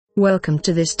Welcome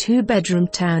to this 2-bedroom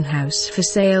townhouse for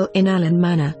sale in Alan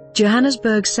Manor,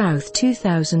 Johannesburg South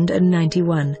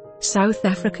 2091, South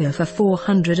Africa for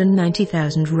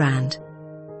R490,000.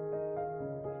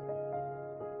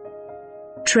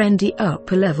 Trendy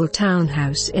upper-level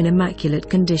townhouse in immaculate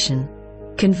condition.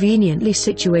 Conveniently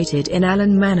situated in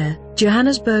Alan Manor,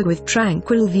 Johannesburg with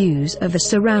tranquil views of the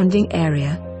surrounding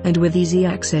area, and with easy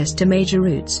access to major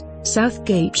routes,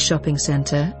 Southgate Shopping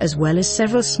Centre as well as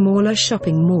several smaller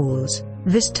shopping malls,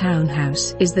 this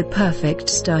townhouse is the perfect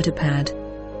starter pad.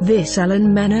 This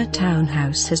Alan Manor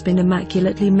townhouse has been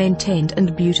immaculately maintained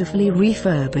and beautifully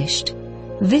refurbished.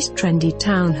 This trendy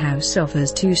townhouse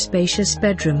offers 2 spacious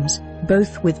bedrooms,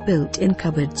 both with built-in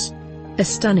cupboards. A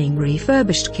stunning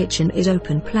refurbished kitchen is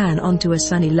open plan onto a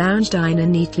sunny lounge diner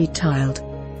neatly tiled.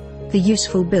 The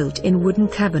useful built-in wooden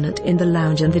cabinet in the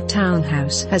lounge and the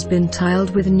townhouse has been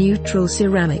tiled with neutral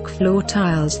ceramic floor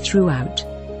tiles throughout.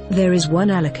 There is 1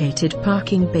 allocated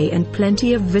parking bay and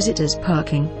plenty of visitors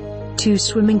parking. 2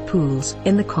 swimming pools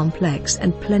in the complex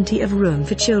and plenty of room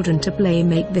for children to play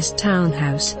make this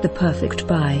townhouse the perfect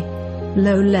buy.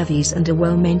 Low levies and a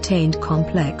well-maintained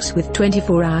complex with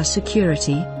 24-hour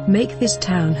security make this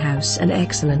townhouse an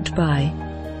excellent buy.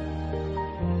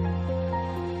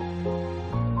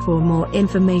 For more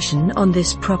information on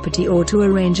this property or to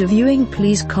arrange a viewing,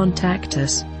 please contact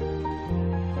us.